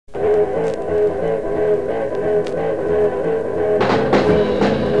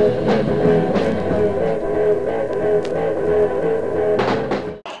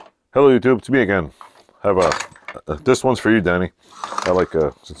YouTube, it's me again. I have this one's for you, Danny. I like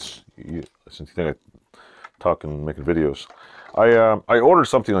since you think I talk and making videos. I ordered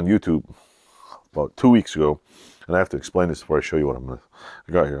something on YouTube about 2 weeks ago, and I have to explain this before I show you what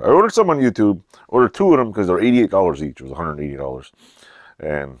I got here. I ordered some on YouTube. Ordered 2 of them because they're $88 each. It was $180,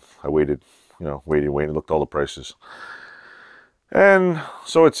 and I waited, waited, looked at all the prices, and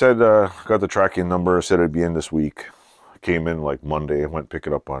so it said got the tracking number. Said it'd be in this week. Came in like Monday. I went pick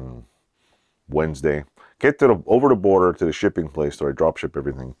it up on Wednesday. Get to over the border to the shipping place where I drop ship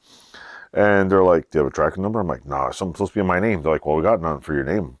everything. And they're like, do you have a tracking number? I'm like, nah, something's supposed to be in my name. They're like, well, we got none for your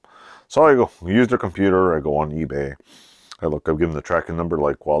name. So I go, use their computer. I go on eBay. I look, I give them the tracking number.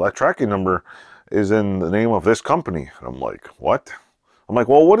 Like, well, that tracking number is in the name of this company. And I'm like, what? I'm like,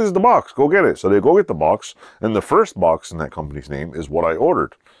 well, what is the box? Go get it. So they go get the box. And the first box in that company's name is what I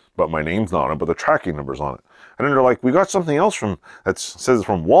ordered. But my name's not on it, but the tracking number's on it. And then they're like, we got something else that says it's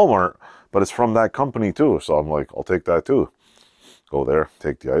from Walmart, but it's from that company too. So I'm like, I'll take that too. Go there,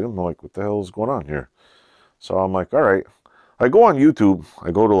 take the item. I'm like, what the hell is going on here? So I'm like, all right. I go on YouTube.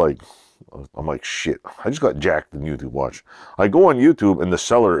 I go to I'm like, shit. I just got jacked in YouTube. Watch. I go on YouTube and the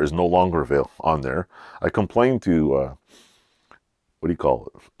seller is no longer available on there. I complain to, what do you call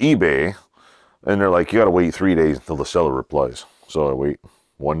it? eBay. And they're like, you got to wait 3 days until the seller replies. So I wait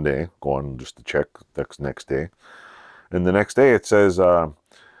 1 day, go on just to check next day. And the next day it says,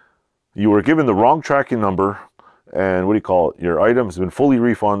 you were given the wrong tracking number, and what do you call it? Your item has been fully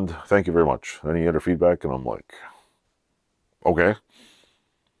refunded. Thank you very much. Any other feedback? And I'm like, okay.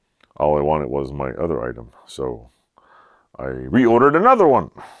 All I wanted was my other item. So I reordered another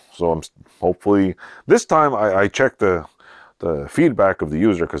one. So I'm hopefully, this time I checked the feedback of the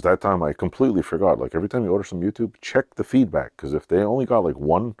user, because that time I completely forgot. Like every time you order some YouTube, check the feedback, because if they only got like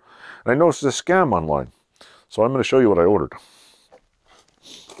one, and I noticed it's a scam online. So I'm going to show you what I ordered.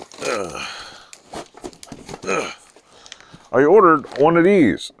 I ordered one of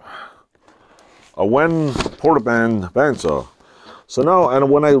these, a WEN portaband bandsaw. So now, and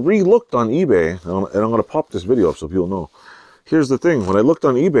when I re-looked on eBay, and I'm going to pop this video up so people know. Here's the thing: when I looked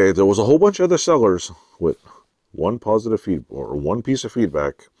on eBay, there was a whole bunch of other sellers with one positive feedback or one piece of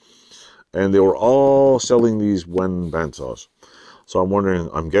feedback, and they were all selling these WEN bandsaws. So I'm wondering,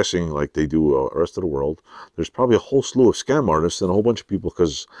 I'm guessing like they do the rest of the world, there's probably a whole slew of scam artists and a whole bunch of people,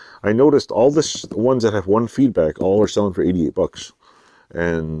 because I noticed all the ones that have one feedback all are selling for 88 bucks,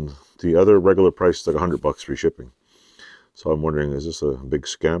 and the other regular price is like 100 bucks free shipping. So I'm wondering, is this a big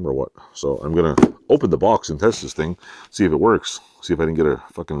scam or what? So I'm gonna open the box and test this thing, see if it works, see if I can get a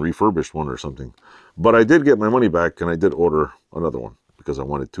fucking refurbished one or something. But I did get my money back, and I did order another one because I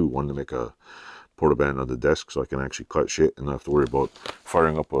wanted one to make a portaband on the desk, so I can actually cut shit and not have to worry about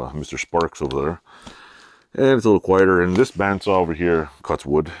firing up Mr. Sparks over there. And it's a little quieter. And this bandsaw over here cuts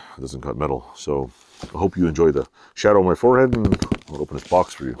wood, it doesn't cut metal. So I hope you enjoy the shadow on my forehead, and I'll open this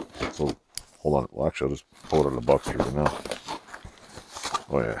box for you. So hold on. Well, actually, I'll just pull it out of the box for you now.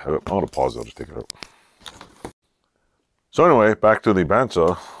 Oh yeah, I'm gonna pause it. I'll just take it out. So anyway, back to the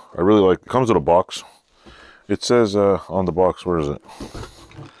bandsaw. I really like. It comes with a box. It says on the box, where is it?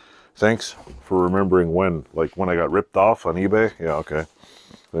 Thanks for remembering WEN. Like when I got ripped off on eBay. Yeah, okay.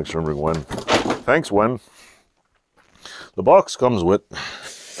 Thanks for remembering WEN. Thanks, WEN. The box comes with,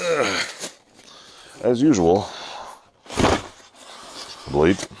 as usual, a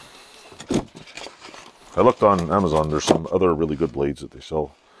blade. I looked on Amazon. There's some other really good blades that they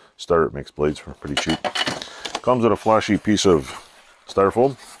sell. Starrett makes blades for pretty cheap. Comes with a flashy piece of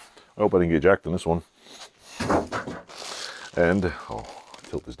styrofoam. I hope I didn't get jacked in this one. And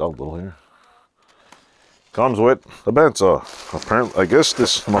tilt this down a little here. Comes with a bandsaw. Apparently, I guess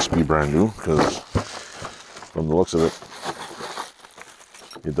this must be brand new, because from the looks of it,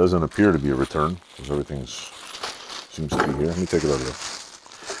 it doesn't appear to be a return, because everything seems to be here. Let me take it out of there.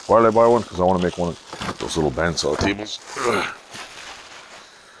 Why did I buy one? Because I want to make one of those little bandsaw tables.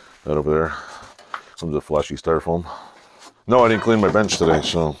 That over there comes with a flashy styrofoam. No, I didn't clean my bench today,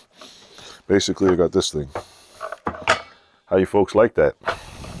 so basically I got this thing. How you folks like that?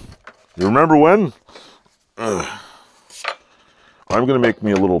 You remember when? I'm going to make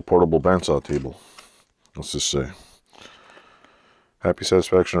me a little portable bandsaw table. Let's just say. Happy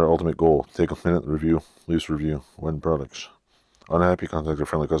satisfaction, our ultimate goal. Take a minute to review. Leave a review. WEN products. Unhappy, contact our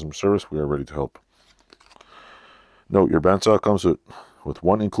friendly customer service. We are ready to help. Note, your bandsaw comes with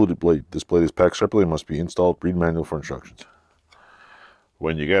one included blade. This blade is packed separately and must be installed. Read manual for instructions.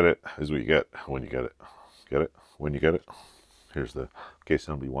 When you get it is what you get. When you get it. Get it? When you get it. Here's the, in case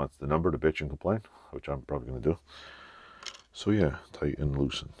somebody wants the number to bitch and complain, which I'm probably going to do. So yeah, tighten,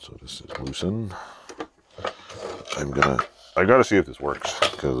 loosen. So this is loosen. I'm going to I gotta see if this works,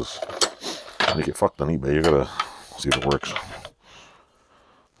 because when you get fucked on eBay, you gotta see if it works.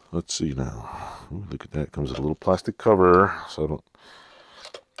 Let's see now. Ooh, look at that. It comes with a little plastic cover, so I don't.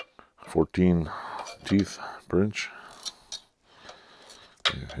 14 teeth per inch.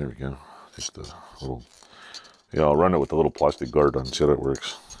 Yeah, here we go. Take the little. Yeah, I'll run it with the little plastic guard on. See how that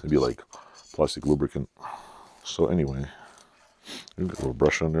works. It'd be like plastic lubricant. So anyway, you got a little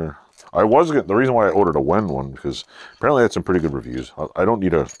brush on there. I was getting the reason why I ordered a WEN one, because apparently I had some pretty good reviews. I don't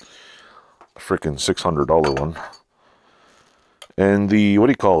need a freaking $600 one. And the, what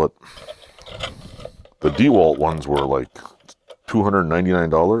do you call it? The DeWalt ones were like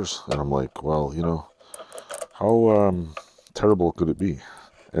 $299. And I'm like, well, you know, how terrible could it be?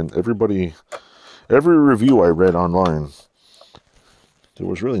 And every review I read online, there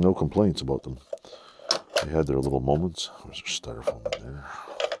was really no complaints about them. They had their little moments. There's a styrofoam in there.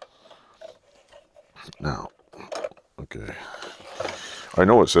 Now, okay. I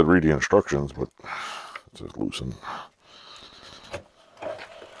know it said read the instructions, but it says loosen.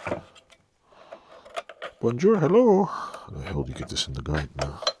 Bonjour, hello. How the hell do you get this in the guide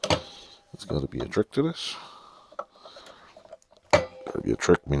now? There's got to be a trick to this. Got to be a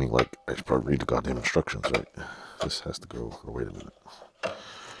trick, meaning like I should probably read the goddamn instructions, right? This has to go. Oh, wait a minute.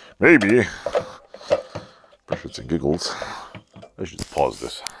 Maybe. For shits and giggles, I should pause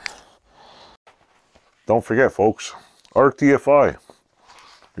this. Don't forget, folks. RTFI.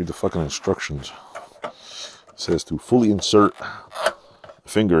 Read the fucking instructions. It says to fully insert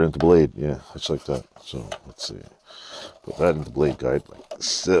finger into blade. Yeah, it's like that. So let's see. Put that in the blade guide like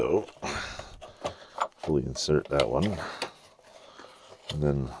so. Fully insert that one. And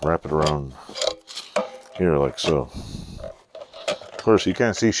then wrap it around here like so. Of course, you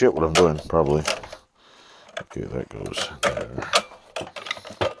can't see shit what I'm doing, probably. Okay, that goes there.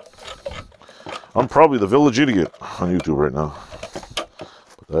 I'm probably the village idiot on YouTube right now.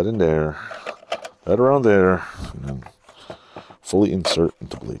 Put that in there. That around there. And then fully insert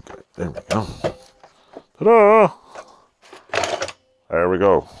into blade guide. There we go. Ta-da! There we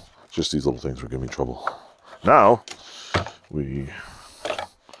go. Just these little things were giving me trouble. Now, we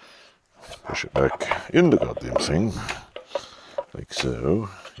push it back in the goddamn thing. Like so.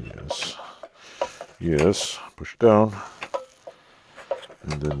 Yes. Yes. Push it down.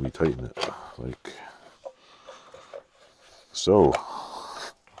 And then we tighten it. Like so.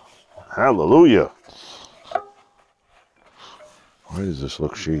 Hallelujah. Why does this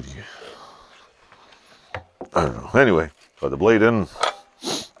look shady? I don't know. Anyway, got the blade in.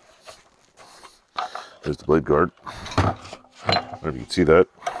 There's the blade guard. I don't know if you can see that.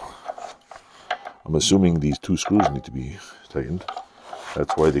 I'm assuming these two screws need to be tightened.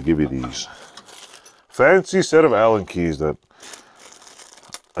 That's why they give you these fancy set of Allen keys that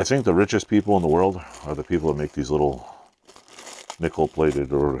I think the richest people in the world are the people that make these little nickel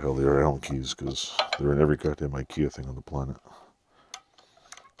plated, or the hell they are, Allen keys, because they're in every goddamn IKEA thing on the planet.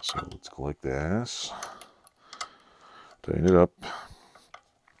 So let's go like this. Tighten it up.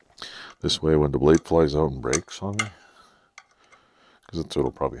 This way when the blade flies out and breaks on me, because that's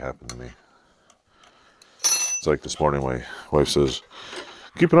what'll probably happen to me. It's like this morning my wife says,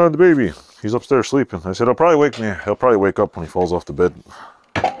 keep an eye on the baby. He's upstairs sleeping. I said, he'll probably wake up when he falls off the bed.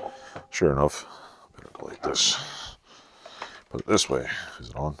 Sure enough, better go like this. Put it this way. Is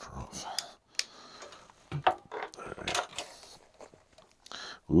it on or off? Right.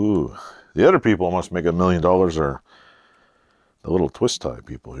 Ooh, the other people must make $1 million are the little twist tie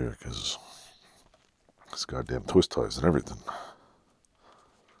people here, because it's goddamn twist ties and everything.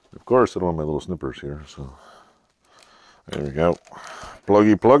 Of course, I don't have my little snippers here, so there we go.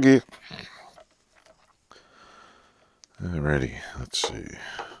 Pluggy, pluggy. Alrighty, let's see.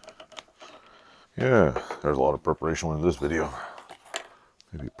 Yeah, there's a lot of preparation in this video.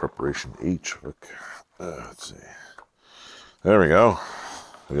 Maybe preparation H. Look, let's see. There we go.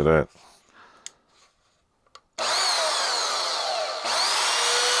 Look at that.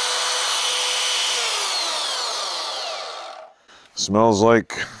 Smells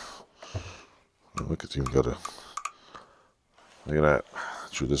like. Look, it's even got a. Look at that.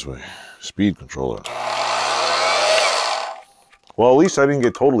 Shoot this way. Speed controller. Well, at least I didn't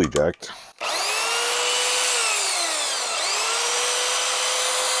get totally jacked.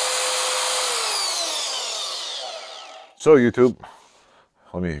 So YouTube,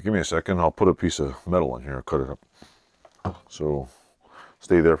 give me a second. I'll put a piece of metal in here and cut it up. So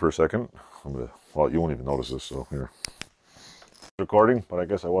stay there for a second. Well, you won't even notice this. So here, recording, but I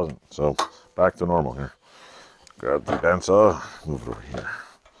guess I wasn't. So back to normal here. Grab the bandsaw, move it over here.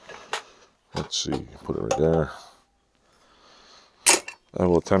 Let's see, put it right there. I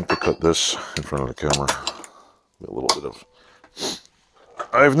will attempt to cut this in front of the camera. A little bit of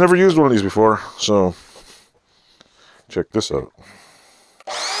I've never used one of these before, so check this out.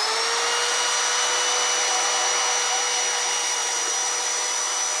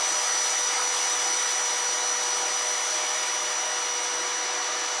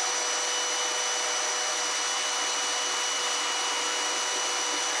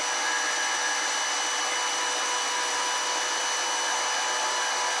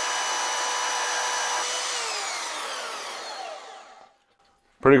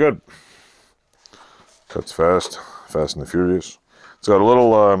 Pretty good. Cuts fast, fast and the furious. It's got a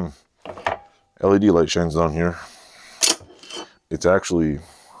little LED light shines down here. It's actually,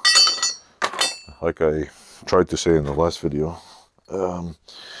 like I tried to say in the last video,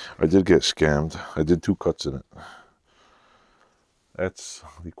 I did get scammed. I did 2 cuts in it. That's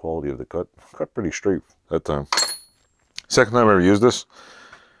the quality of the cut. Cut pretty straight that time. Second time I ever used this.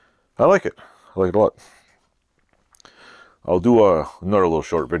 I like it. I like it a lot. I'll do another little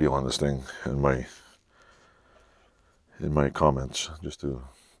short video on this thing in my comments, just to.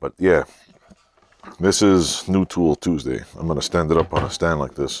 But yeah, this is New Tool Tuesday. I'm gonna stand it up on a stand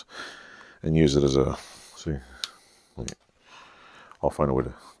like this and use it as a. See, I'll find a way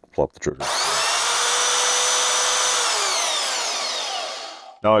to plop the trigger.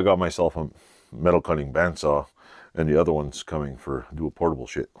 Now I got myself a metal cutting bandsaw, and the other one's coming for do a portable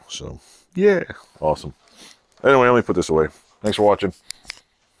shit. So yeah, awesome. Anyway, let me put this away. Thanks for watching.